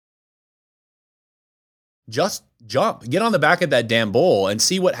just jump, get on the back of that damn bull and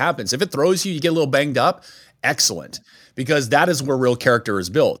see what happens. If it throws you, you get a little banged up. Excellent. Because that is where real character is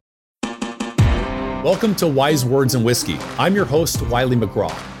built. Welcome to Wise Words and Whiskey. I'm your host, Wiley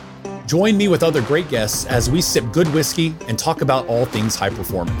McGraw. Join me with other great guests as we sip good whiskey and talk about all things high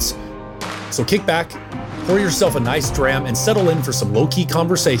performance. So kick back, pour yourself a nice dram, and settle in for some low-key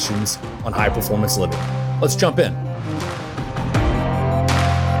conversations on high performance living. Let's jump in.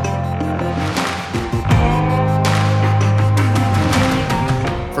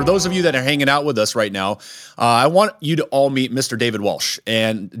 For those of you that are hanging out with us right now, I want you to all meet Mr. David Walsh.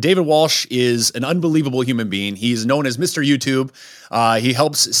 And David Walsh is an unbelievable human being. He's known as Mr. YouTube. He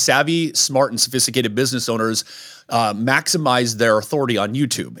helps savvy, smart, and sophisticated business owners maximize their authority on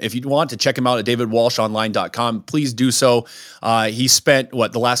YouTube. If you want to check him out at davidwalshonline.com, please do so. He spent,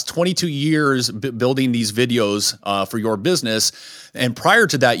 the last 22 years building these videos for your business. And prior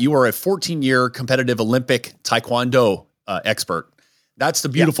to that, you were a 14-year competitive Olympic Taekwondo expert. That's the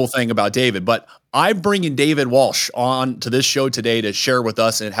beautiful thing about David. But I'm bringing David Walsh on to this show today to share with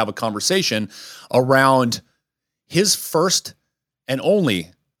us and have a conversation around his first and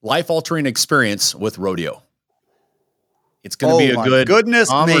only life-altering experience with rodeo. It's going to be a good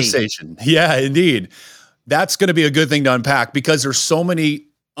conversation. Yeah, indeed. That's going to be a good thing to unpack because there's so many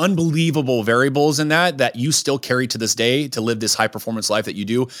unbelievable variables in that you still carry to this day to live this high performance life that you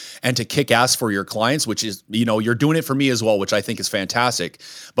do and to kick ass for your clients, which is, you're doing it for me as well, which I think is fantastic.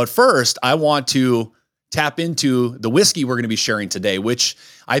 But first, I want to tap into the whiskey we're going to be sharing today, which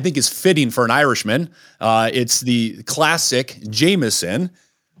I think is fitting for an Irishman. It's the classic Jameson.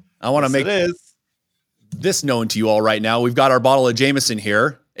 I want to make this known to you all right now. We've got our bottle of Jameson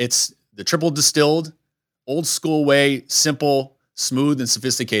here. It's the triple distilled, old school way, simple, smooth, and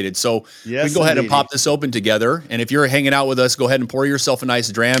sophisticated. So we can go ahead and pop this open together. And if you're hanging out with us, go ahead and pour yourself a nice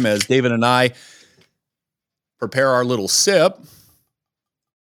dram as David and I prepare our little sip.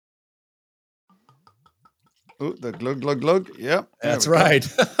 Oh, the glug, glug, glug. Yep. That's right.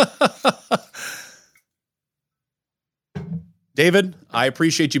 David, I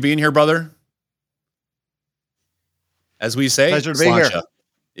appreciate you being here, brother. As we say, pleasure to be here.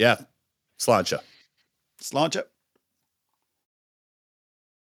 Yeah. Sláinte. Sláinte.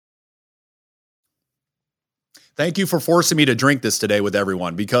 Thank you for forcing me to drink this today with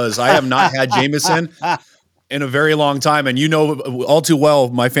everyone because I have not had Jameson in a very long time. And you know all too well,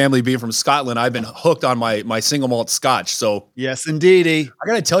 my family being from Scotland, I've been hooked on my single malt scotch. So yes, indeedy. I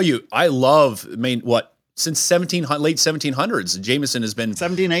got to tell you, I love, since late 1700s, Jameson has been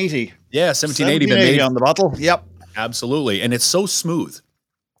 1780. Yeah, 1780 been made on the bottle. Yep. Absolutely. And it's so smooth.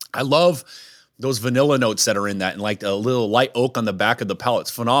 I love those vanilla notes that are in that and like a little light oak on the back of the palate.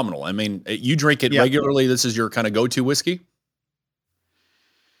 It's phenomenal. I mean, you drink it regularly. This is your kind of go-to whiskey.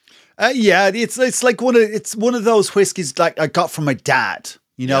 It's like one of those whiskeys like I got from my dad.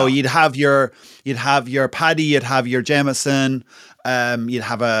 You'd have your Paddy, you'd have your Jameson, you'd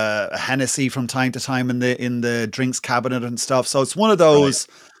have a Hennessy from time to time in the drinks cabinet and stuff. So it's one of those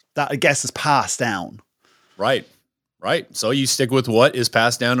that I guess is passed down. Right. So you stick with what is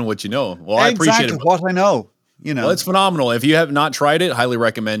passed down and what you know. Well, I appreciate it. What I know, Well, it's phenomenal. If you have not tried it, highly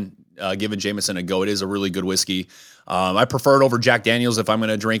recommend giving Jameson a go. It is a really good whiskey. I prefer it over Jack Daniels if I'm going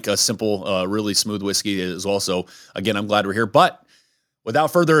to drink a simple, really smooth whiskey as well. So again, I'm glad we're here. But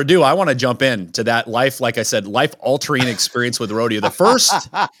without further ado, I want to jump into that life-altering experience with rodeo. The first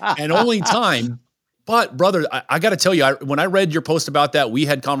and only time. But brother, I got to tell you, when I read your post about that, we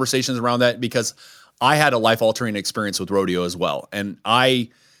had conversations around that because I had a life-altering experience with rodeo as well. And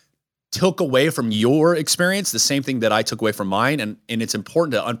I took away from your experience the same thing that I took away from mine. And it's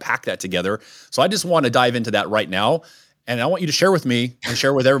important to unpack that together. So I just want to dive into that right now. And I want you to share with me and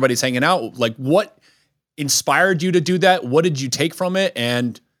share with everybody who's hanging out, like what inspired you to do that? What did you take from it?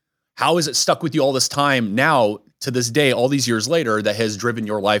 And how has it stuck with you all this time now to this day, all these years later, that has driven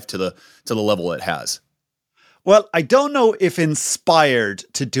your life to the level it has? Well, I don't know if inspired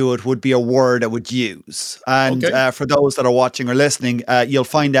to do it would be a word I would use. And for those that are watching or listening, you'll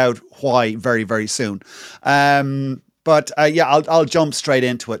find out why very, very soon. I'll jump straight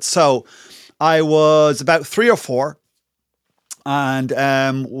into it. So I was about 3 or 4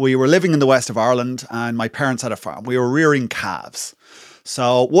 and we were living in the west of Ireland and my parents had a farm. We were rearing calves.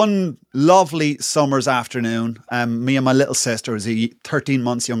 So one lovely summer's afternoon, me and my little sister, who's 13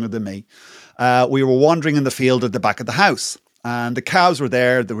 months younger than me, we were wandering in the field at the back of the house and the calves were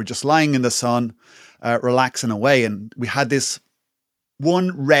there. They were just lying in the sun, relaxing away. And we had this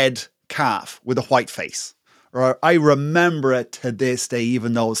one red calf with a white face. Or I remember it to this day,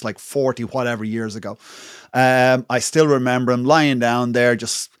 even though it's like 40 whatever years ago. I still remember him lying down there,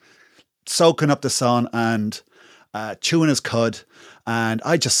 just soaking up the sun and chewing his cud. And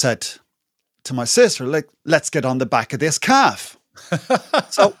I just said to my sister, like, let's get on the back of this calf.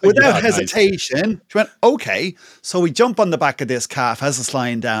 So without hesitation, she went, okay. So we jump on the back of this calf as it's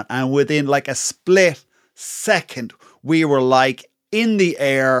lying down. And within like a split second, we were like in the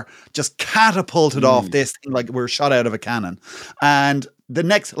air, just catapulted off this thing like we were shot out of a cannon. And the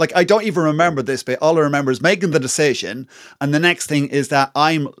next, like, I don't even remember this bit. All I remember is making the decision. And the next thing is that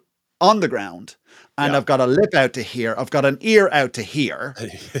I'm on the ground and I've got a lip out to here. I've got an ear out to here,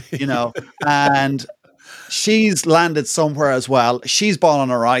 you know, and she's landed somewhere as well. She's bawling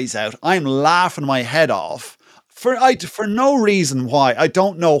her eyes out. I'm laughing my head off for no reason why. I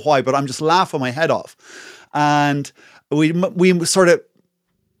don't know why, but I'm just laughing my head off. And we sort of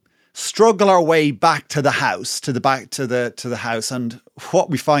struggle our way back to the house, to the house. And what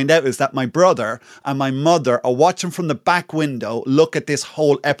we find out is that my brother and my mother are watching from the back window, look at this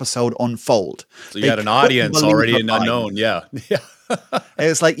whole episode unfold. So you had an audience already in unknown. Yeah. Yeah.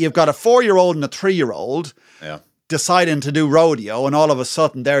 It's like you've got a 4-year-old and a 3-year-old deciding to do rodeo, and all of a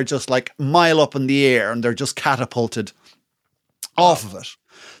sudden they're just like mile up in the air and they're just catapulted off of it.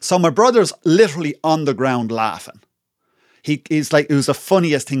 So my brother's literally on the ground laughing. He's like, it was the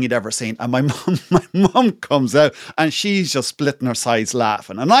funniest thing he'd ever seen. And my mum comes out and she's just splitting her sides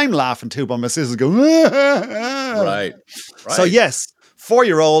laughing. And I'm laughing too, but my sister's going, right. So yes,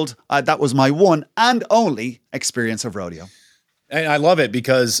 4-year-old, that was my one and only experience of rodeo. And I love it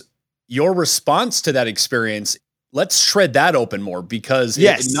because your response to that experience, let's shred that open more, because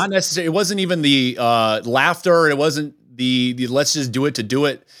not necessarily, it wasn't even the laughter. It wasn't the let's just do it to do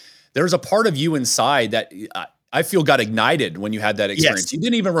it. There's a part of you inside that I feel got ignited when you had that experience. Yes. You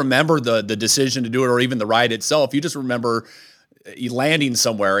didn't even remember the decision to do it or even the ride itself. You just remember landing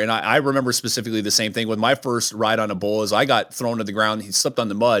somewhere. And I remember specifically the same thing with my first ride on a bull. Is I got thrown to the ground. He slipped on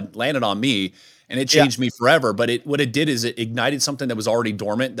the mud, landed on me, and it changed me forever. But what it did is it ignited something that was already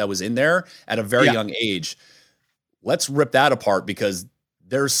dormant, that was in there at a very young age. Let's rip that apart, because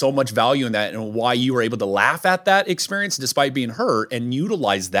there's so much value in that, and why you were able to laugh at that experience despite being hurt and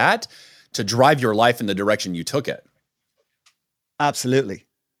utilize that to drive your life in the direction you took it. Absolutely.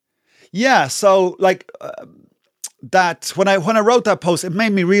 Yeah. So like that, when I wrote that post, it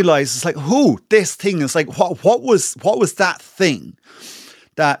made me realize it's like, this thing is like, what was that thing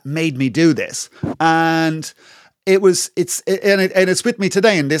that made me do this? And it's with me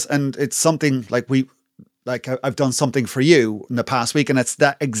today in this, and it's something like I've done something for you in the past week, and it's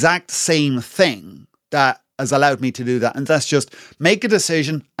that exact same thing that has allowed me to do that. And that's just make a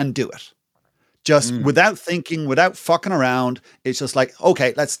decision and do it. Just without thinking, without fucking around. It's just like,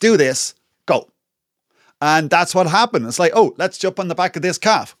 okay, let's do this. Go. And that's what happened. It's like, let's jump on the back of this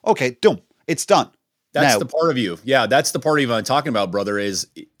calf. Okay, done. It's done. That's the part of you. Yeah, that's the part of you I'm talking about, brother, is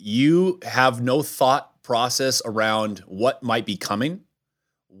you have no thought process around what might be coming,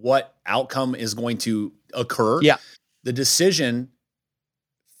 what outcome is going to occur. Yeah. The decision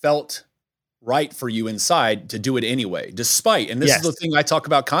felt right for you inside to do it anyway, despite, and this is the thing I talk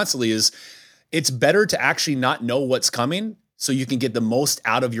about constantly, is it's better to actually not know what's coming so you can get the most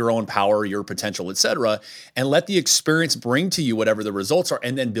out of your own power, your potential, et cetera, and let the experience bring to you whatever the results are,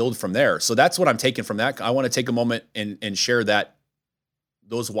 and then build from there. So that's what I'm taking from that. I want to take a moment and share that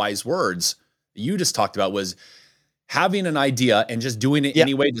those wise words you just talked about, was having an idea and just doing it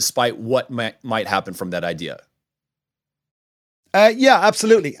anyway, despite what might happen from that idea. Yeah,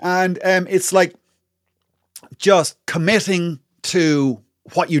 absolutely. And it's like just committing to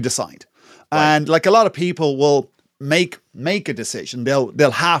what you decide. Right. And like a lot of people will make a decision,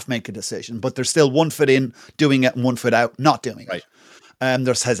 they'll half make a decision, but there's still one foot in doing it and one foot out not doing it.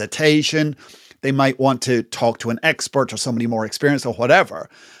 There's hesitation. They might want to talk to an expert or somebody more experienced or whatever.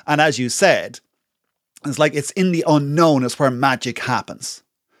 And as you said, it's like it's in the unknown is where magic happens.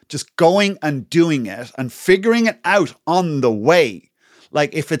 Just going and doing it and figuring it out on the way.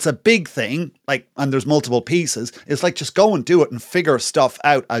 Like if it's a big thing, like, and there's multiple pieces, it's like just go and do it and figure stuff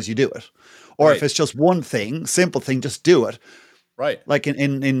out as you do it. Or if it's just one thing, simple thing, just do it. Right. Like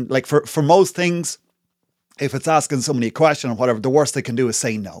in like for most things, if it's asking somebody a question or whatever, the worst they can do is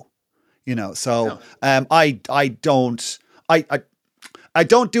say no. You know, so I don't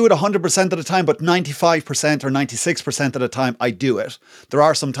do it 100% of the time, but 95% or 96% of the time I do it. There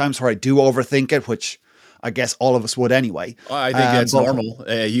are some times where I do overthink it, which I guess all of us would anyway. Well, I think that's normal.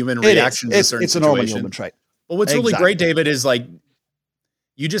 Human reaction to certain situations. It's a normal human trait. Well, what's really great, David, is like,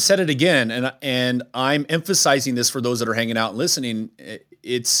 you just said it again, and I'm emphasizing this for those that are hanging out and listening.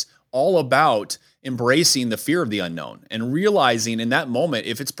 It's all about embracing the fear of the unknown and realizing in that moment,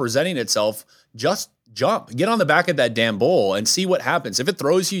 if it's presenting itself, just jump, get on the back of that damn bull and see what happens. If it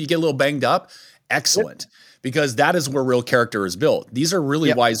throws you, you get a little banged up. Excellent. Yep. Because that is where real character is built. These are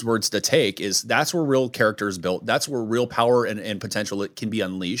really wise words to take, is that's where real character is built. That's where real power and potential can be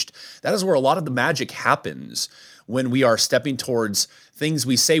unleashed. That is where a lot of the magic happens when we are stepping towards things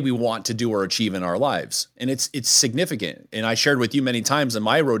we say we want to do or achieve in our lives. And it's significant. And I shared with you many times in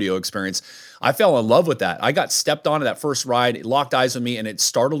my rodeo experience, I fell in love with that. I got stepped on at that first ride, it locked eyes with me, and it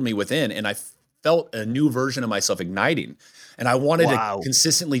startled me within. And I felt a new version of myself igniting. And I wanted to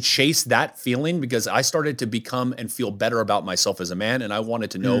consistently chase that feeling because I started to become and feel better about myself as a man. And I wanted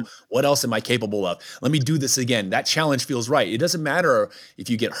to know what else am I capable of? Let me do this again. That challenge feels right. It doesn't matter if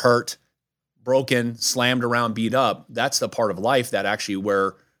you get hurt, broken, slammed around, beat up. That's the part of life that actually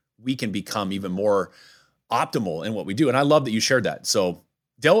where we can become even more optimal in what we do. And I love that you shared that. So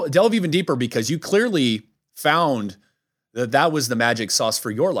delve even deeper, because you clearly found that was the magic sauce for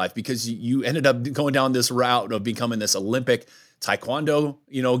your life, because you ended up going down this route of becoming this Olympic taekwondo,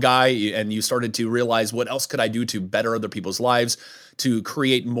 guy. And you started to realize, what else could I do to better other people's lives, to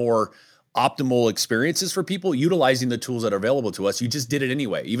create more optimal experiences for people, utilizing the tools that are available to us. You just did it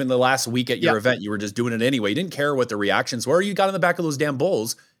anyway. Even the last week at your event, you were just doing it anyway. You didn't care what the reactions were. You got in the back of those damn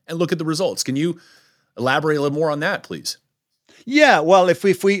bulls and look at the results. Can you elaborate a little more on that, please? Yeah, well,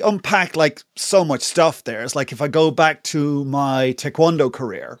 if we unpack like so much stuff there, it's like if I go back to my taekwondo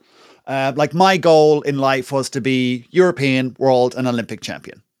career, like my goal in life was to be European, world, and Olympic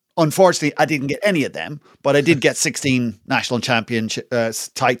champion. Unfortunately, I didn't get any of them, but I did get 16 national championship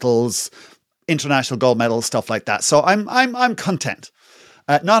titles, international gold medals, stuff like that. So I'm content.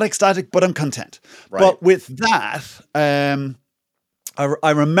 Not ecstatic, but I'm content. Right. But with that,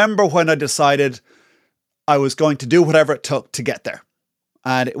 I remember when I decided I was going to do whatever it took to get there.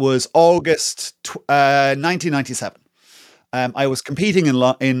 And it was August 1997. I was competing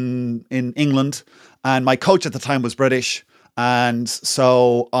in England, and my coach at the time was British. And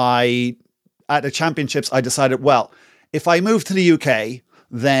so at the championships, I decided, well, if I move to the UK,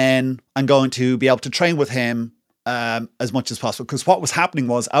 then I'm going to be able to train with him as much as possible. Because what was happening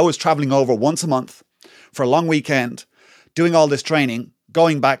was I was traveling over once a month for a long weekend, doing all this training,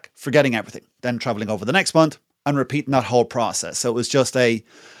 going back, forgetting everything, then traveling over the next month and repeating that whole process. So it was just a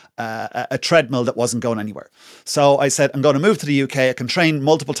treadmill that wasn't going anywhere. So I said, I'm going to move to the UK. I can train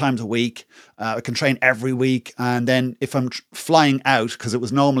multiple times a week. I can train every week. And then if I'm flying out, because it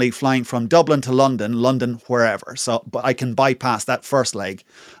was normally flying from Dublin to London, wherever. So, but I can bypass that first leg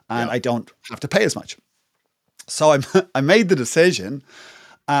and I don't have to pay as much. So I made the decision,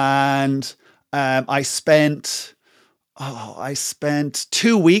 and I spent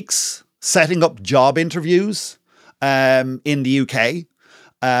 2 weeks setting up job interviews in the UK.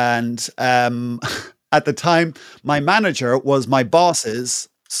 And at the time, my manager was my boss's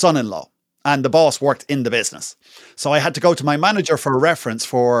son-in-law, and the boss worked in the business. So I had to go to my manager for a reference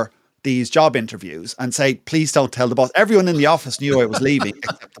for these job interviews and say, please don't tell the boss. Everyone in the office knew I was leaving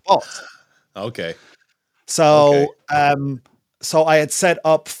except the boss. Okay. So, so I had set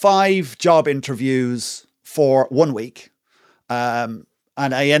up 5 job interviews for 1 week.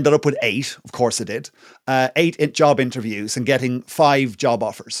 And I ended up with 8. Of course I did. 8 job interviews and getting 5 job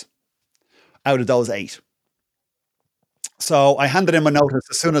offers out of those 8. So I handed in my notice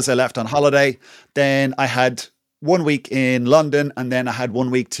as soon as I left on holiday. Then I had 1 week in London, and then I had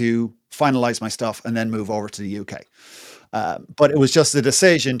 1 week to finalize my stuff and then move over to the UK. But it was just a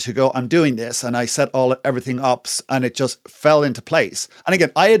decision to go, I'm doing this. And I set everything up, and it just fell into place. And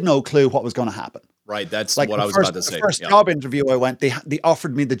again, I had no clue what was going to happen. Right. That's like what I was about to say. The first job interview I went, they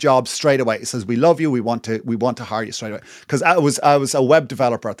offered me the job straight away. It says, we love you. We want to hire you straight away. Because I was a web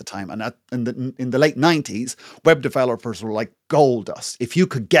developer at the time. And in the late 90s, web developers were like gold dust. If you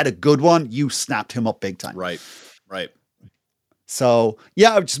could get a good one, you snapped him up big time. Right. So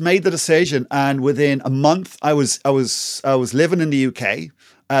yeah, I just made the decision. And within a month, I was living in the UK.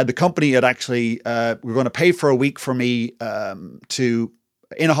 The company had actually, were going to pay for a week for me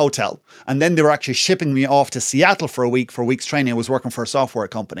in a hotel. And then they were actually shipping me off to Seattle for a week's training. I was working for a software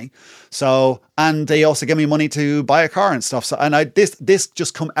company. So, and they also gave me money to buy a car and stuff. So, and this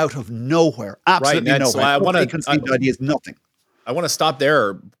just come out of nowhere. Absolutely nowhere. So I want to conceived ideas, nothing. I want to stop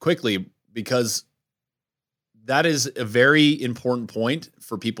there quickly, because that is a very important point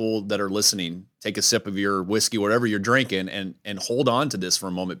for people that are listening. Take a sip of your whiskey, whatever you're drinking, and hold on to this for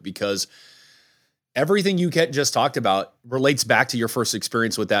a moment, because everything you just talked about relates back to your first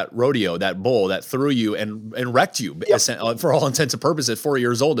experience with that rodeo, that bull that threw you and wrecked you. Yep. For all intents and purposes, at 4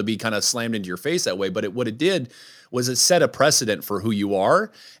 years old, to be kind of slammed into your face that way. But what it did was it set a precedent for who you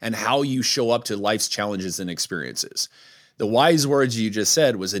are and how you show up to life's challenges and experiences. The wise words you just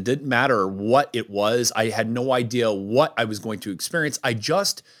said was it didn't matter what it was. I had no idea what I was going to experience. I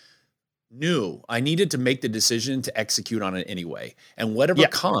just knew I needed to make the decision to execute on it anyway. And whatever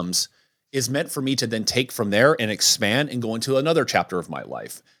comes is meant for me to then take from there and expand and go into another chapter of my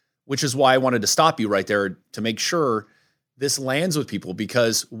life, which is why I wanted to stop you right there to make sure this lands with people,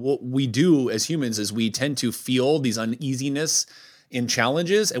 because what we do as humans is we tend to feel these uneasiness in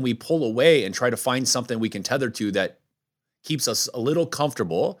challenges and we pull away and try to find something we can tether to that keeps us a little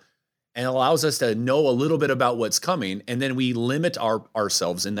comfortable and allows us to know a little bit about what's coming. And then we limit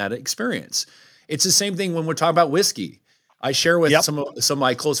ourselves in that experience. It's the same thing when we're talking about whiskey. I share with some of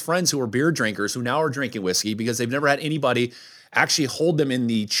my close friends who are beer drinkers who now are drinking whiskey because they've never had anybody actually hold them in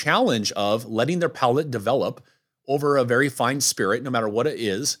the challenge of letting their palate develop over a very fine spirit, no matter what it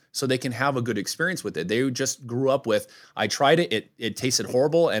is, so they can have a good experience with it. They just grew up with, I tried it, it tasted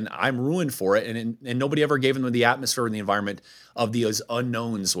horrible, and I'm ruined for it. And nobody ever gave them the atmosphere and the environment of these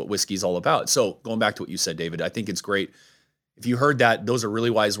unknowns, what whiskey's all about. So going back to what you said, David, I think it's great. If you heard that, those are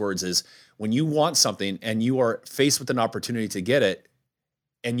really wise words, is when you want something and you are faced with an opportunity to get it,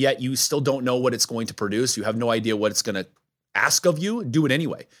 and yet you still don't know what it's going to produce, you have no idea what it's going to ask of you, do it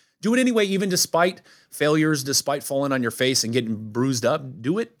anyway. Do it anyway, even despite failures, despite falling on your face and getting bruised up.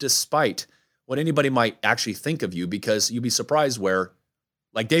 Do it despite what anybody might actually think of you, because you'd be surprised where,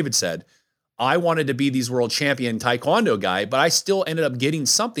 like David said, I wanted to be these world champion taekwondo guy, but I still ended up getting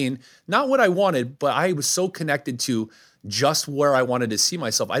something, not what I wanted, but I was so connected to just where I wanted to see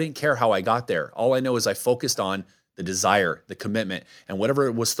myself. I didn't care how I got there. All I know is I focused on the desire, the commitment, and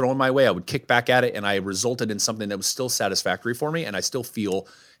whatever was thrown my way, I would kick back at it, and I resulted in something that was still satisfactory for me, and I still feel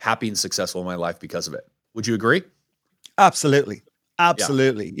happy and successful in my life because of it. Would you agree? Absolutely.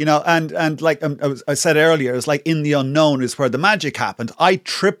 Absolutely. Yeah. You know, and like I said earlier, it's like in the unknown is where the magic happened. I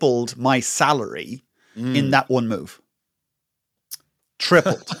tripled my salary in that one move.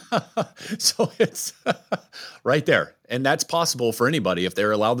 Tripled. So it's right there. And that's possible for anybody if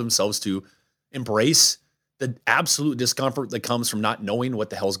they're allowed themselves to embrace the absolute discomfort that comes from not knowing what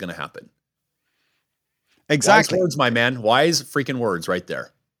the hell's going to happen. Exactly. Wise words, my man. Wise freaking words right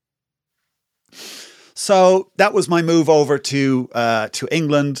there. So that was my move over to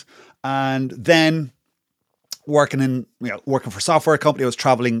England, and then working for a software company. I was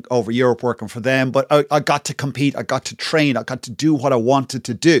traveling over Europe working for them, but I got to compete. I got to train. I got to do what I wanted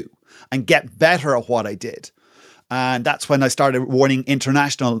to do and get better at what I did. And that's when I started winning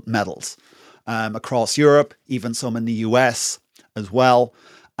international medals across Europe, even some in the US as well.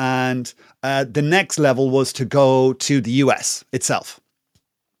 And the next level was to go to the US itself.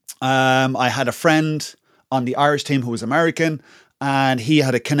 I had a friend on the Irish team who was American, and he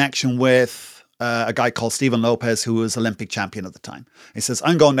had a connection with a guy called Stephen Lopez, who was Olympic champion at the time. He says,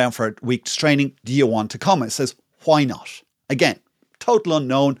 I'm going down for a week's training. Do you want to come? I says, why not? Again, total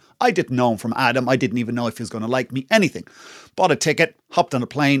unknown. I didn't know him from Adam. I didn't even know if he was going to like me, anything. Bought a ticket, hopped on a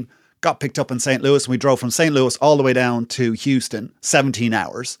plane, got picked up in St. Louis, and we drove from St. Louis all the way down to Houston, 17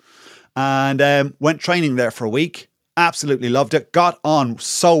 hours, and went training there for a week. Absolutely loved it. Got on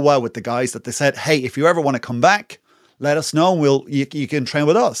so well with the guys that they said, hey, if you ever want to come back, let us know. You can train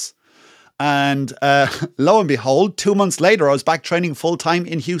with us. And lo and behold, 2 months later, I was back training full time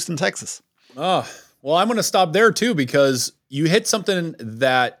in Houston, Texas. Oh, well, I'm going to stop there too, because you hit something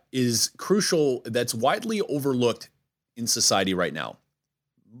that is crucial, that's widely overlooked in society right now.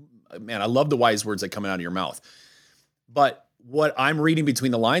 Man, I love the wise words that come out of your mouth. But what I'm reading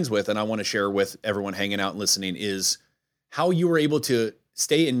between the lines with, and I want to share with everyone hanging out and listening, is how you were able to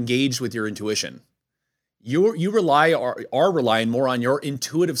stay engaged with your intuition. You are relying more on your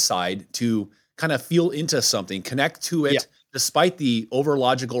intuitive side to kind of feel into something, connect to it, despite the over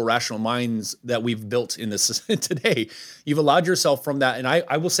logical, rational minds that we've built in this today. You've allowed yourself from that. And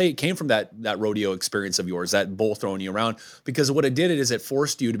I will say it came from that rodeo experience of yours, that bull throwing you around, because what it did is it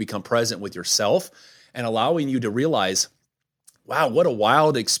forced you to become present with yourself and allowing you to realize, wow, what a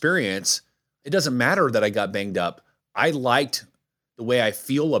wild experience. It doesn't matter that I got banged up. I liked the way I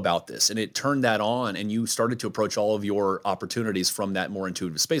feel about this. And it turned that on, and you started to approach all of your opportunities from that more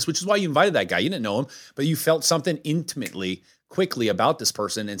intuitive space, which is why you invited that guy. You didn't know him, but you felt something intimately, quickly about this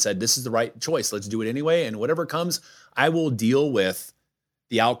person and said, this is the right choice. Let's do it anyway. And whatever comes, I will deal with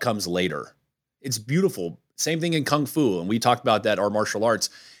the outcomes later. It's beautiful. Same thing in Kung Fu. And we talked about that. Our martial arts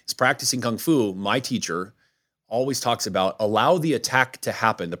is practicing Kung Fu. My teacher always talks about allow the attack to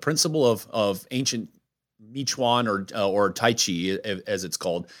happen. The principle of ancient Michuan or Tai Chi, as it's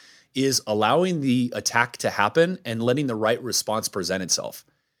called, is allowing the attack to happen and letting the right response present itself.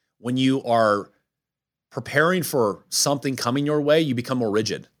 When you are preparing for something coming your way, you become more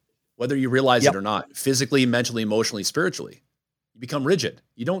rigid. whether you realize Yep. it or not, physically, mentally, emotionally, spiritually. You become rigid.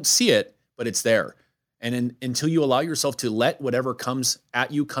 You don't see it, but it's there. And until you allow yourself to let whatever comes at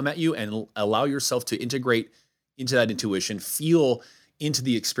you come at you, and allow yourself to integrate into that intuition, feel into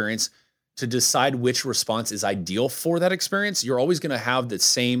the experience to decide which response is ideal for that experience, you're always going to have the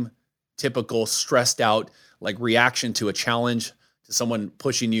same typical stressed out like reaction to a challenge, to someone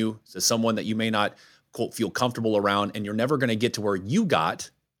pushing you, to someone that you may not quote feel comfortable around, and you're never going to get to where you got,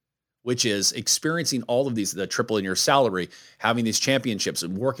 which is experiencing all of these, the triple in your salary, having these championships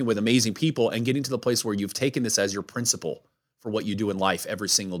and working with amazing people, and getting to the place where you've taken this as your principle for what you do in life every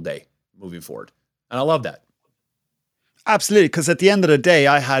single day moving forward. And I love that. Absolutely, because at the end of the day,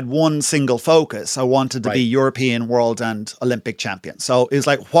 I had one single focus. I wanted to be European, world, and Olympic champion. So it's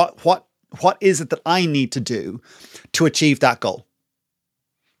like, what is it that I need to do to achieve that goal?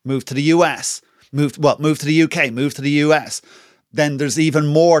 Move to the US, move to the UK, move to the US. Then there's even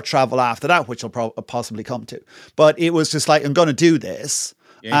more travel after that, which I'll possibly come to. But it was just like, I'm going to do this.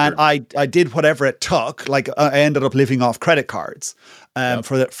 And I did whatever it took. Like I ended up living off credit cards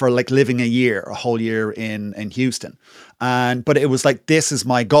for like living a whole year in Houston. But it was like, this is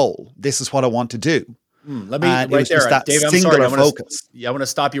my goal. This is what I want to do. Let me right there, that Dave. I'm singular sorry. focus. I want to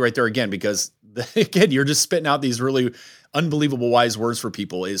stop you right there again, because again, you're just spitting out these really unbelievable wise words for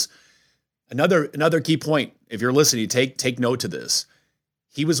people. Is another key point. If you're listening, take note to this.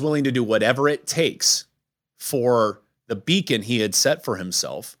 He was willing to do whatever it takes for the beacon he had set for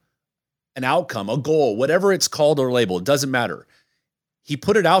himself, an outcome, a goal, whatever it's called or labeled, it doesn't matter. He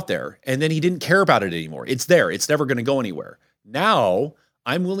put it out there, and then he didn't care about it anymore. It's there. It's never going to go anywhere. Now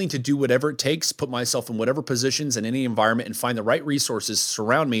I'm willing to do whatever it takes, put myself in whatever positions in any environment, and find the right resources to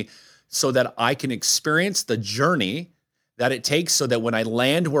surround me so that I can experience the journey that it takes, so that when I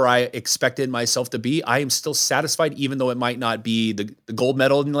land where I expected myself to be, I am still satisfied, even though it might not be the gold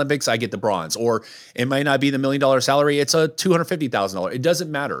medal in the Olympics, I get the bronze, or it might not be the $1 million salary, it's a $250,000. It doesn't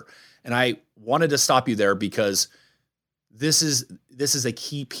matter. And I wanted to stop you there, because this is a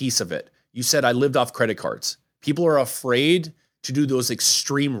key piece of it. You said I lived off credit cards. People are afraid to do those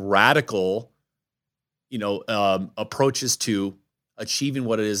extreme radical, approaches to achieving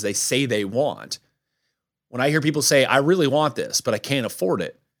what it is they say they want. When I hear people say, I really want this, but I can't afford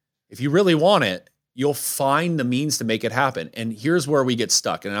it. If you really want it, you'll find the means to make it happen. And here's where we get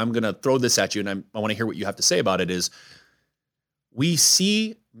stuck. And I'm going to throw this at you, and I want to hear what you have to say about it. Is we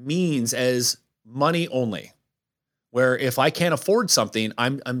see means as money only, where if I can't afford something,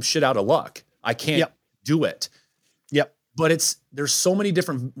 I'm shit out of luck. I can't do it. Yep. But there's so many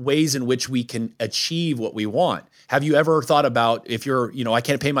different ways in which we can achieve what we want. Have you ever thought about, if you're, I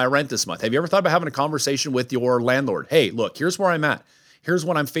can't pay my rent this month. Have you ever thought about having a conversation with your landlord? Hey, look, here's where I'm at. Here's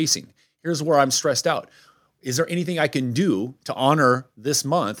what I'm facing. Here's where I'm stressed out. Is there anything I can do to honor this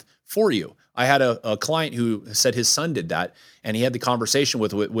month for you? I had a client who said his son did that, and he had the conversation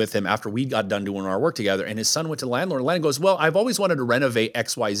with him after we got done doing our work together. And his son went to the landlord, and the landlord goes, well, I've always wanted to renovate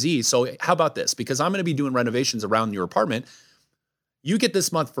XYZ. So how about this? Because I'm going to be doing renovations around your apartment. You get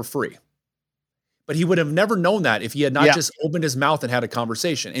this month for free. But he would have never known that if he had not just opened his mouth and had a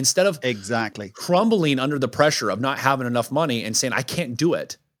conversation. Instead of crumbling under the pressure of not having enough money and saying, I can't do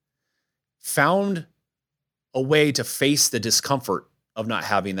it, found a way to face the discomfort of not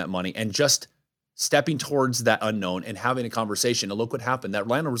having that money and just stepping towards that unknown and having a conversation. And look what happened. That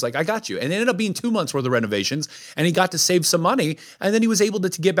landlord was like, I got you. And it ended up being 2 months worth of renovations, and he got to save some money, and then he was able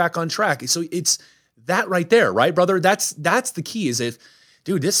to get back on track. So it's that right there, right, brother? That's the key. Is if,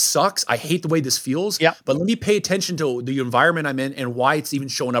 dude, this sucks. I hate the way this feels. Yeah. But let me pay attention to the environment I'm in and why it's even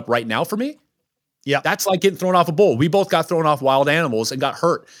showing up right now for me. Yeah. That's like getting thrown off a bull. We both got thrown off wild animals and got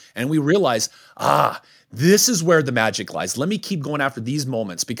hurt. And we realized, this is where the magic lies. Let me keep going after these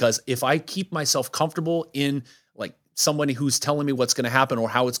moments, because if I keep myself comfortable in like somebody who's telling me what's going to happen or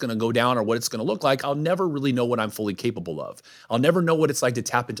how it's going to go down or what it's going to look like, I'll never really know what I'm fully capable of. I'll never know what it's like to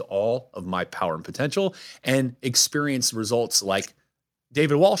tap into all of my power and potential and experience results like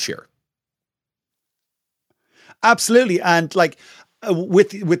David Walsh here. Absolutely. And like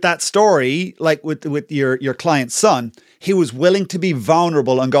with that story, like with your client's son, he was willing to be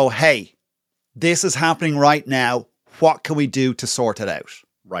vulnerable and go, hey, this is happening right now. What can we do to sort it out?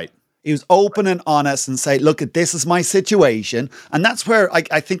 Right. He was open and honest and say, look, this is my situation. And that's where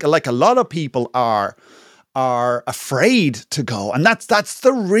I think like a lot of people are afraid to go. And that's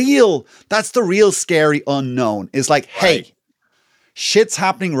the real scary unknown is like, hey, shit's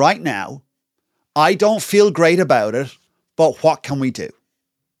happening right now. I don't feel great about it, but what can we do?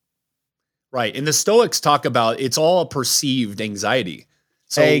 Right. And the Stoics talk about it's all a perceived anxiety.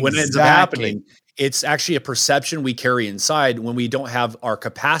 So when it ends up Exactly. happening, it's actually a perception we carry inside when we don't have our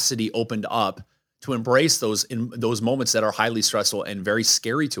capacity opened up to embrace those moments that are highly stressful and very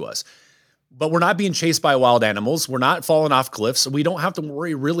scary to us. But we're not being chased by wild animals. We're not falling off cliffs. We don't have to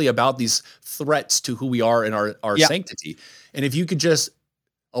worry really about these threats to who we are in our Yeah. sanctity. And if you could just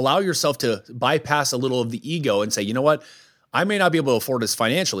allow yourself to bypass a little of the ego and say, you know what, I may not be able to afford this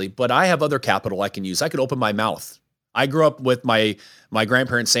financially, but I have other capital I can use. I could open my mouth. I grew up with my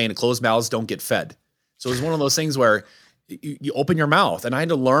grandparents saying closed mouths don't get fed. So it was one of those things where you open your mouth, and I had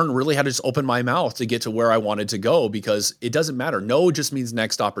to learn really how to just open my mouth to get to where I wanted to go, because it doesn't matter. No just means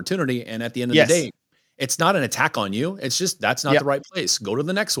next opportunity. And at the end of Yes. the day, it's not an attack on you. It's just, that's not Yep. the right place. Go to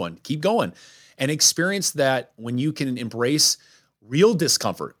the next one, keep going, and experience that when you can embrace real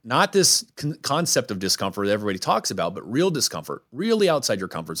discomfort, not this concept of discomfort that everybody talks about, but real discomfort, really outside your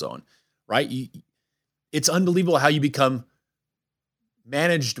comfort zone, right? It's unbelievable how you become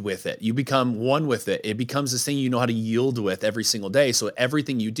managed with it. You become one with it. It becomes this thing you know how to yield with every single day. So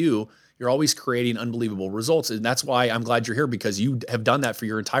everything you do, you're always creating unbelievable results. And that's why I'm glad you're here, because you have done that for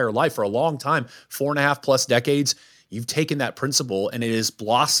your entire life, for a long time, 4.5+ decades. You've taken that principle and it has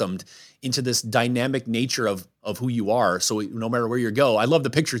blossomed into this dynamic nature of who you are. So no matter where you go, I love the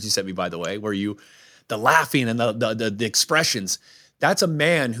pictures you sent me, by the way, where the laughing and the expressions. That's a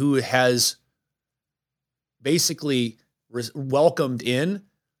man who has basically welcomed in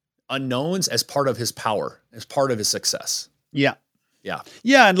unknowns as part of his power, as part of his success. Yeah. Yeah.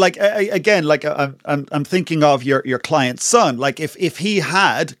 Yeah, and like again, like I'm thinking of your client's son. Like if he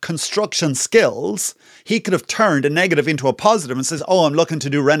had construction skills, he could have turned a negative into a positive and says, "Oh, I'm looking to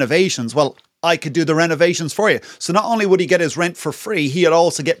do renovations." Well, I could do the renovations for you. So not only would he get his rent for free, he'd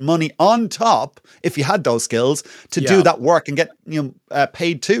also get money on top if he had those skills to do that work and get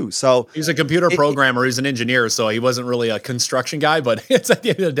paid too. So he's a computer programmer. He's an engineer, so he wasn't really a construction guy. But it's at the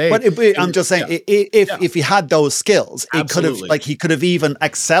end of the day. But I'm just saying, if he had those skills, Absolutely. he could have even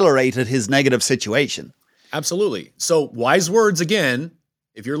accelerated his negative situation. Absolutely. So wise words again.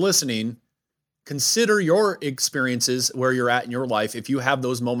 If you're listening, consider your experiences where you're at in your life. If you have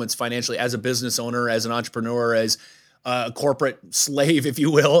those moments financially, as a business owner, as an entrepreneur, as a corporate slave, if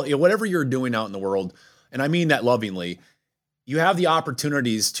you will, whatever you're doing out in the world, and I mean that lovingly, you have the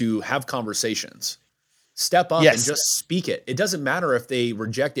opportunities to have conversations. Step up and just speak it. It doesn't matter if they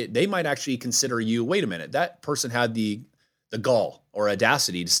reject it. They might actually consider you, wait a minute, that person had the gall or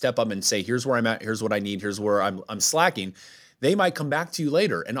audacity to step up and say, here's where I'm at, here's what I need, here's where I'm slacking. They might come back to you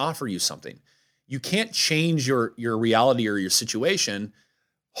later and offer you something. You can't change your reality or your situation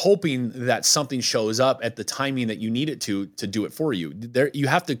hoping that something shows up at the timing that you need it to do it for you. You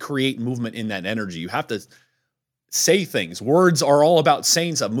have to create movement in that energy. You have to say things. Words are all about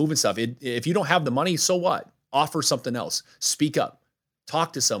saying stuff, moving stuff. If you don't have the money, so what? Offer something else. Speak up.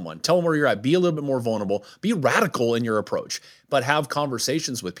 Talk to someone. Tell them where you're at. Be a little bit more vulnerable. Be radical in your approach, but have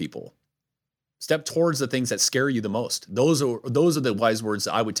conversations with people. Step towards the things that scare you the most. Those are the wise words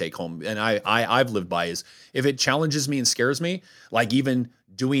that I would take home. And I've lived by is, if it challenges me and scares me, like even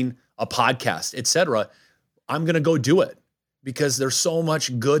doing a podcast, etc., I'm going to go do it, because there's so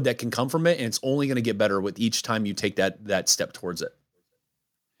much good that can come from it. And it's only going to get better with each time you take that step towards it.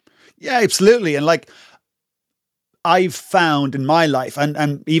 Yeah, absolutely. And like I've found in my life,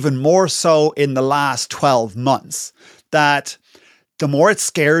 and even more so in the last 12 months, that the more it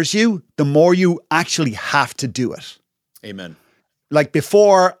scares you, the more you actually have to do it. Amen. Like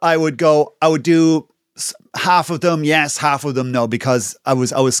before, I would do half of them yes, half of them no, because I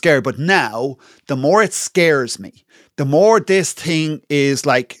was scared. But now, the more it scares me, the more this thing is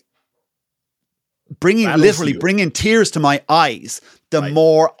like bringing tears to my eyes, the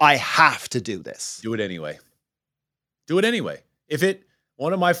more I have to do this. Do it anyway. Do it anyway.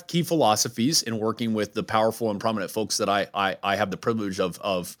 One of my key philosophies in working with the powerful and prominent folks that I have the privilege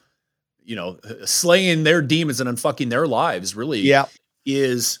of slaying their demons and unfucking their lives, really,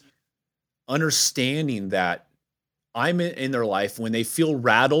 is understanding that I'm in their life when they feel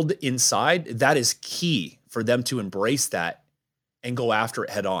rattled inside. That is key for them to embrace that and go after it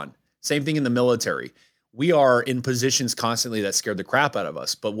head on. Same thing in the military. We are in positions constantly that scare the crap out of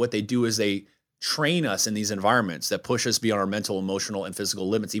us, but what they do is they train us in these environments that push us beyond our mental, emotional, and physical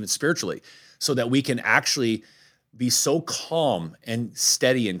limits, even spiritually, so that we can actually be so calm and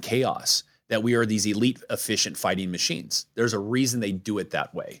steady in chaos that we are these elite, efficient fighting machines. There's a reason they do it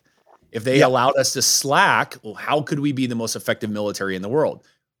that way. If they allowed us to slack, well, how could we be the most effective military in the world?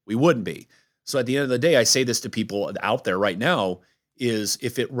 We wouldn't be. So at the end of the day, I say this to people out there right now, is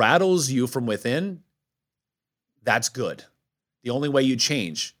if it rattles you from within, that's good. The only way you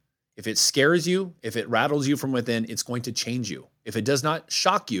change, if it scares you, if it rattles you from within, it's going to change you. If it does not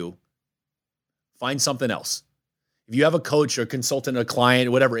shock you, find something else. If you have a coach or consultant, a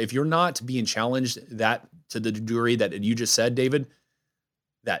client, whatever, if you're not being challenged that to the degree that you just said, David,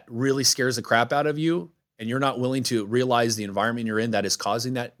 that really scares the crap out of you, and you're not willing to realize the environment you're in that is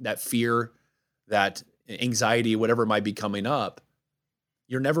causing that fear, that anxiety, whatever might be coming up,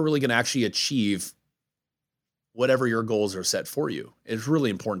 you're never really going to actually achieve whatever your goals are set for you. It's really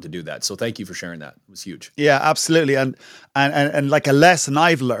important to do that. So thank you for sharing that. It was huge. Yeah, absolutely. And like a lesson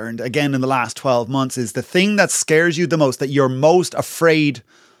I've learned again in the last 12 months is the thing that scares you the most, that you're most afraid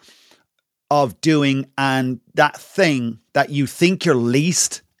of doing, and that thing that you think you're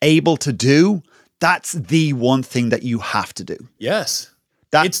least able to do, that's the one thing that you have to do. Yes.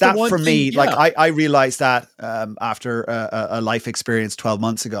 That for me, yeah. Like I realized that after a life experience 12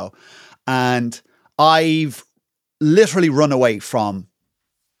 months ago, and I've literally run away from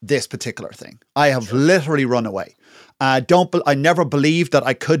this particular thing. I have literally run away. I never believed that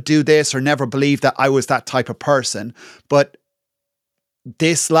I could do this, or never believed that I was that type of person. But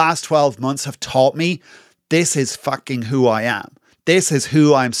this last 12 months have taught me this is fucking who I am. This is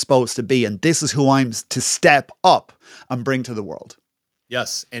who I'm supposed to be. And this is who I'm to step up and bring to the world.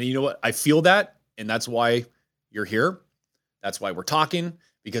 Yes. And you know what? I feel that. And that's why you're here. That's why we're talking,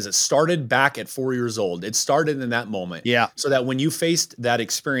 because it started back at 4 years old. It started in that moment. Yeah. So that when you faced that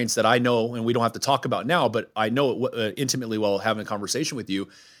experience that I know, and we don't have to talk about now, but I know it intimately while having a conversation with you,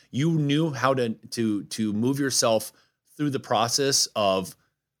 you knew how to move yourself through the process of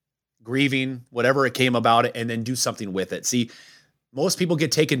grieving, whatever it came about it, and then do something with it. See, most people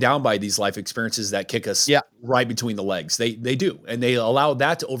get taken down by these life experiences that kick us right between the legs. They do. And they allow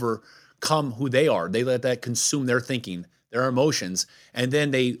that to overcome who they are. They let that consume their thinking, their emotions. And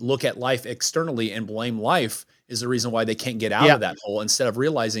then they look at life externally and blame life is the reason why they can't get out of that hole, instead of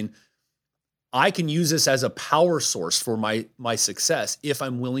realizing I can use this as a power source for my success if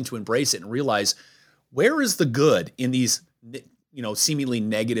I'm willing to embrace it and realize, where is the good in these, seemingly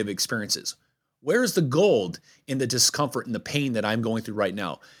negative experiences? Where is the gold in the discomfort and the pain that I'm going through right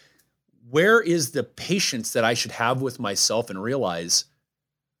now? Where is the patience that I should have with myself and realize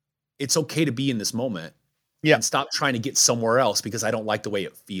it's okay to be in this moment and stop trying to get somewhere else because I don't like the way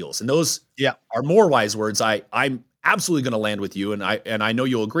it feels. And those are more wise words. I'm absolutely going to land with you. And I know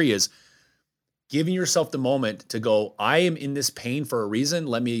you'll agree, is giving yourself the moment to go, I am in this pain for a reason.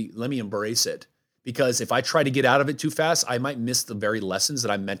 Let me embrace it. Because if I try to get out of it too fast, I might miss the very lessons that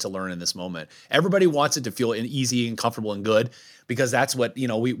I'm meant to learn in this moment. Everybody wants it to feel easy and comfortable and good, because that's what,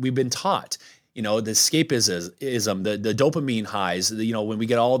 we've been taught. The escapism, the dopamine highs, when we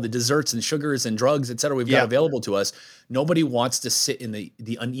get all the desserts and sugars and drugs, et cetera, we've got available to us. Nobody wants to sit in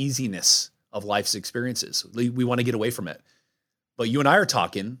the uneasiness of life's experiences. We want to get away from it. But you and I are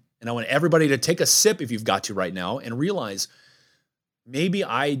talking, and I want everybody to take a sip, if you've got to right now, and realize, maybe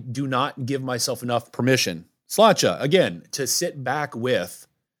I do not give myself enough permission, Sláinte, again, to sit back with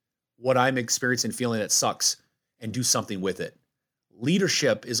what I'm experiencing, feeling that sucks, and do something with it.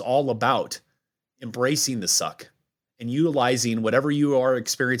 Leadership is all about embracing the suck and utilizing whatever you are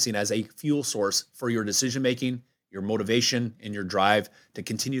experiencing as a fuel source for your decision-making, your motivation, and your drive to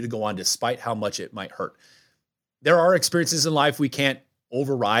continue to go on despite how much it might hurt. There are experiences in life we can't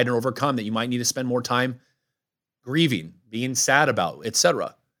override or overcome that you might need to spend more time grieving, being sad about,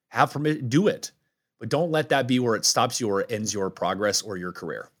 etc. Have permission, do it, but don't let that be where it stops you or ends your progress or your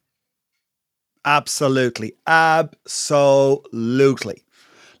career. Absolutely.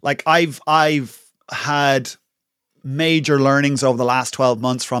 Like I've had major learnings over the last 12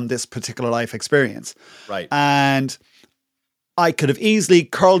 months from this particular life experience. Right. And I could have easily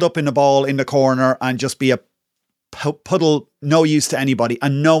curled up in a ball in the corner and just be a puddle, no use to anybody,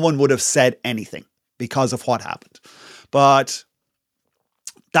 and no one would have said anything because of what happened. But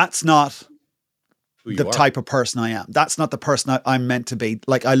that's not the type of person I am. That's not the person I'm meant to be.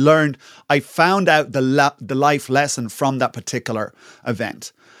 Like I found out the life lesson from that particular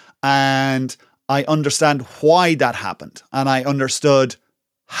event, and I understand why that happened, and I understood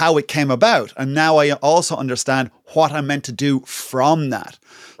how it came about. And now I also understand what I'm meant to do from that.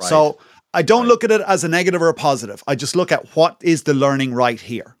 Right. So I don't look at it as a negative or a positive. I just look at what is the learning right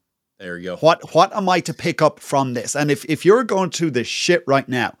here. There you go. What am I to pick up from this? And if you're going through this shit right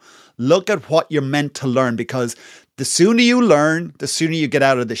now, look at what you're meant to learn, because the sooner you learn, the sooner you get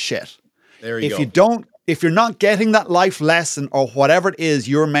out of the shit. There you go. If you're not getting that life lesson or whatever it is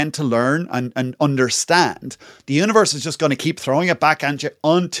you're meant to learn and understand, the universe is just going to keep throwing it back at you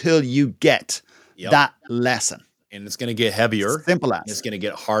until you get that lesson. And it's going to get heavier. Simple as. It's going to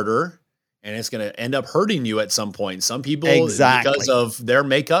get harder, and it's going to end up hurting you at some point. Some people, exactly, because of their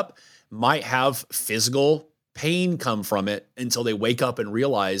makeup, might have physical pain come from it until they wake up and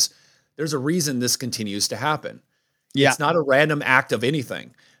realize there's a reason this continues to happen. Yeah. It's not a random act of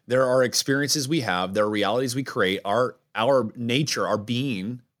anything. There are experiences we have, there are realities we create. Our nature, our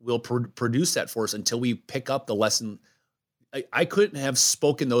being will produce that for us until we pick up the lesson. I couldn't have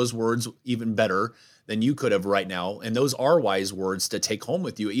spoken those words even better than you could have right now. And those are wise words to take home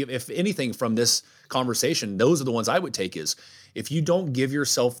with you. If anything from this conversation, those are the ones I would take is if you don't give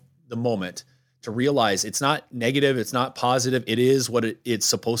yourself the moment to realize it's not negative, it's not positive, it is what it's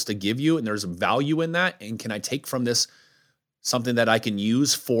supposed to give you. And there's value in that. And can I take from this something that I can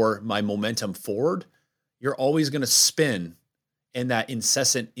use for my momentum forward? You're always going to spin in that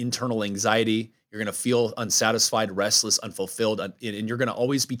incessant internal anxiety. You're going to feel unsatisfied, restless, unfulfilled, and you're going to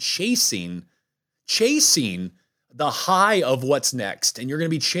always be chasing the high of what's next. And you're going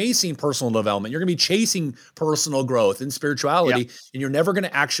to be chasing personal development. You're going to be chasing personal growth and spirituality. Yeah. And you're never going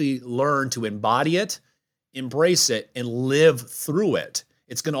to actually learn to embody it, embrace it, and live through it.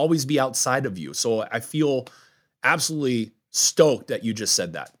 It's going to always be outside of you. So I feel absolutely stoked that you just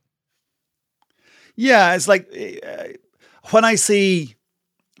said that. Yeah, it's like when I see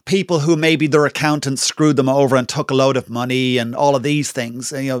people who maybe their accountants screwed them over and took a load of money and all of these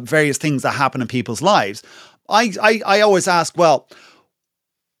things, you know, various things that happen in people's lives. I always ask, well,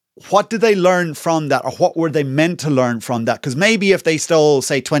 what did they learn from that, or what were they meant to learn from that? Because maybe if they stole,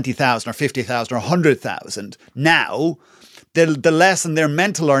 say, 20,000 or 50,000 or 100,000, now the lesson they're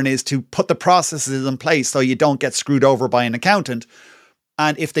meant to learn is to put the processes in place so you don't get screwed over by an accountant.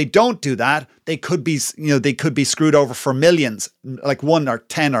 And if they don't do that, they could be screwed over for millions, like 1 or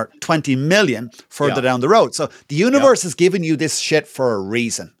 10 or 20 million further down the road. So the universe is giving you this shit for a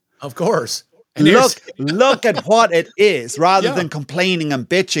reason. Of course. And look at what it is, rather than complaining and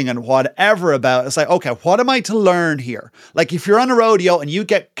bitching and whatever about it. It's like, okay, what am I to learn here? Like if you're on a rodeo and you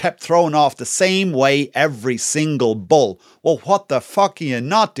get kept thrown off the same way every single bull, well, what the fuck are you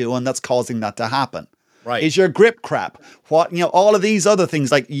not doing that's causing that to happen? Right. Is your grip crap? What, all of these other things,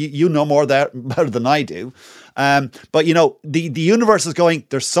 like you know more better than I do. But the universe is going,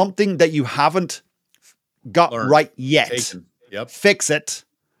 there's something that you haven't got right yet. Yep. Fix it.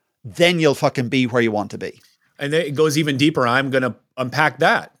 Then you'll fucking be where you want to be. And it goes even deeper. I'm going to unpack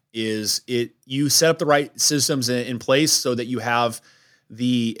that. You set up the right systems in place so that you have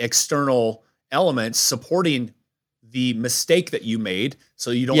the external elements supporting the mistake that you made, so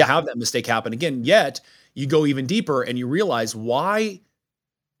you don't have that mistake happen again. Yet you go even deeper and you realize, why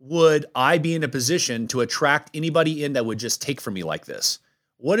would I be in a position to attract anybody in that would just take from me like this?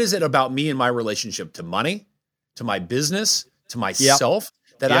 What is it about me and my relationship to money, to my business, to myself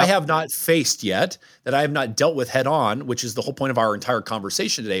that I have not faced yet, that I have not dealt with head on, which is the whole point of our entire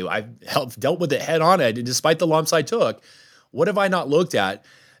conversation today. I've dealt with it head on, and despite the lumps I took, what have I not looked at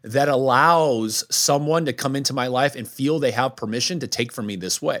that allows someone to come into my life and feel they have permission to take from me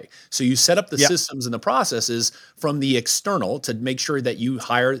this way? So you set up the systems and the processes from the external to make sure that you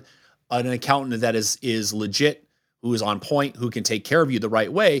hire an accountant that is legit, who is on point, who can take care of you the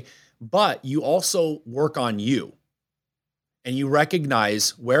right way. But you also work on you, and you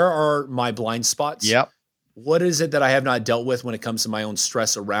recognize, where are my blind spots? Yep. What is it that I have not dealt with when it comes to my own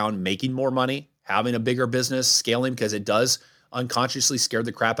stress around making more money, having a bigger business, scaling, because it does unconsciously scare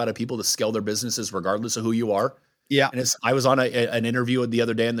the crap out of people to scale their businesses regardless of who you are. Yeah. And I was on an interview the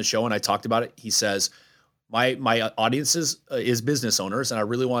other day on the show, and I talked about it. He says, my audience is business owners, and I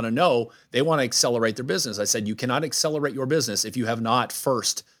really want to know, they want to accelerate their business. I said, you cannot accelerate your business if you have not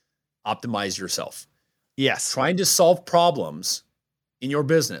first optimized yourself. Yes. Trying to solve problems in your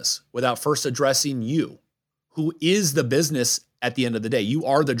business without first addressing you, who is the business at the end of the day. You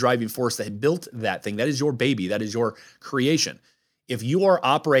are the driving force that built that thing. That is your baby. That is your creation. If you are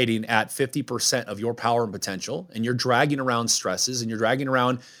operating at 50% of your power and potential, and you're dragging around stresses, and you're dragging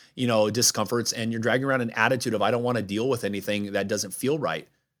around, discomforts, and you're dragging around an attitude of, I don't want to deal with anything that doesn't feel right,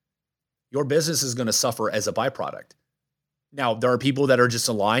 your business is going to suffer as a byproduct. Now, there are people that are just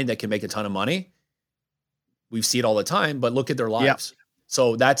aligned that can make a ton of money. We see it all the time, but look at their lives. Yeah.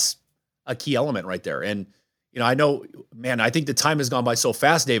 So that's a key element right there. And, I know, man, I think the time has gone by so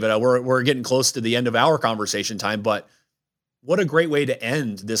fast, David. We're getting close to the end of our conversation time, but what a great way to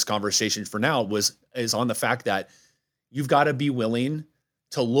end this conversation for now is on the fact that you've got to be willing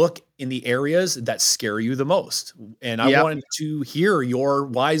to look in the areas that scare you the most. And I wanted to hear your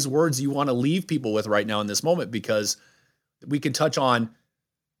wise words you want to leave people with right now in this moment, because we can touch on,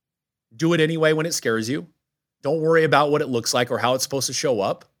 do it anyway when it scares you. Don't worry about what it looks like or how it's supposed to show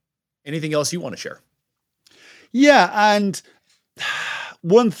up. Anything else you want to share? Yeah. And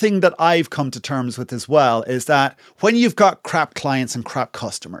one thing that I've come to terms with as well is that when you've got crap clients and crap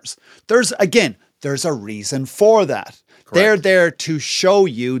customers, there's there's a reason for that. Correct. They're there to show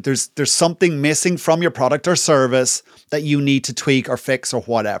you there's something missing from your product or service that you need to tweak or fix or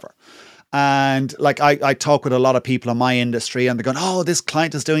whatever. And like I talk with a lot of people in my industry and they're going, oh, this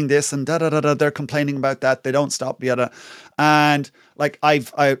client is doing this and da-da-da-da. They're complaining about that. They don't stop yet. And like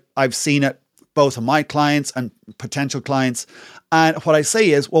I've seen it both of my clients and potential clients. And what I say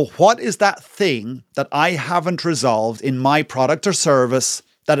is, well, what is that thing that I haven't resolved in my product or service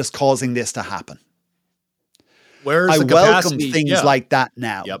that is causing this to happen? Where's I the welcome capacity? things like that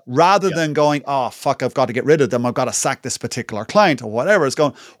now, rather than going, oh, fuck, I've got to get rid of them. I've got to sack this particular client or whatever. It's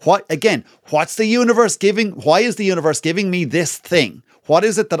going, what's the universe giving? Why is the universe giving me this thing? What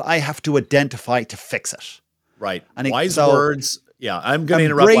is it that I have to identify to fix it? Right. And wise words. Yeah. I'm going to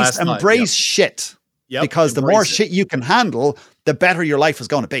interrupt Embrace shit. Because the more shit you can handle, the better your life is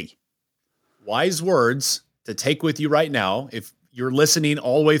going to be. Wise words to take with you right now, if you're listening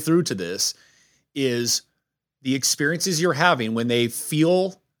all the way through to this, is the experiences you're having when they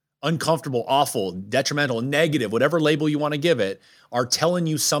feel uncomfortable, awful, detrimental, negative, whatever label you want to give it, are telling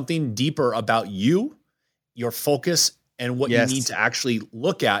you something deeper about you, your focus, and what you need to actually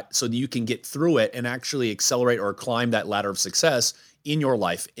look at so that you can get through it and actually accelerate or climb that ladder of success in your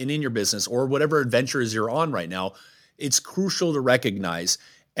life and in your business or whatever adventures you're on right now. It's crucial to recognize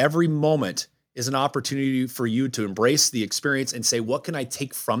every moment is an opportunity for you to embrace the experience and say, what can I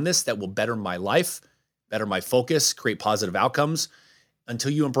take from this that will better my life, better my focus, create positive outcomes?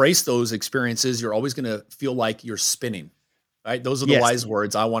 Until you embrace those experiences, you're always going to feel like you're spinning, right? Those are the wise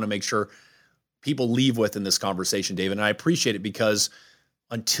words I want to make sure people leave with in this conversation, David. And I appreciate it because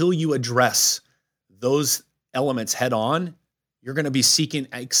until you address those elements head on, you're going to be seeking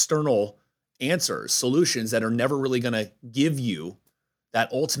external answers, solutions that are never really going to give you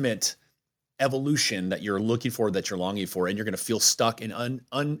that ultimate evolution that you're looking for, that you're longing for. And you're going to feel stuck and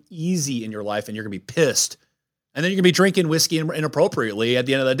uneasy in your life, and you're going to be pissed. And then you're going to be drinking whiskey inappropriately at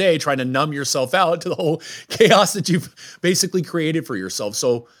the end of the day, trying to numb yourself out to the whole chaos that you've basically created for yourself.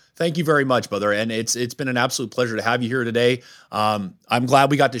 So thank you very much, brother. And it's been an absolute pleasure to have you here today. I'm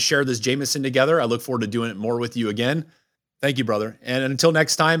glad we got to share this Jameson together. I look forward to doing it more with you again. Thank you, brother. And until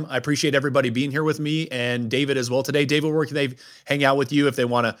next time, I appreciate everybody being here with me and David as well today. David, where can they hang out with you if they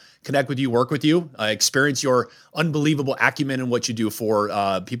want to connect with you, work with you, experience your unbelievable acumen in what you do for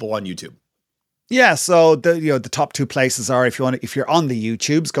people on YouTube? Yeah, so the top two places are if you're on the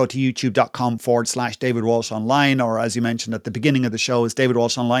YouTubes, go to youtube.com/David Walsh Online, or as you mentioned at the beginning of the show, is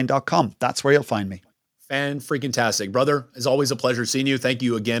davidwalshonline.com. That's where you'll find me. Fan-freaking-tastic. Brother, it's always a pleasure seeing you. Thank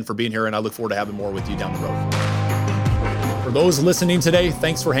you again for being here, and I look forward to having more with you down the road. For those listening today,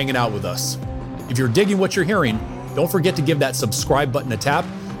 thanks for hanging out with us. If you're digging what you're hearing, don't forget to give that subscribe button a tap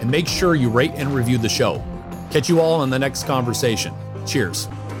and make sure you rate and review the show. Catch you all on the next conversation. Cheers.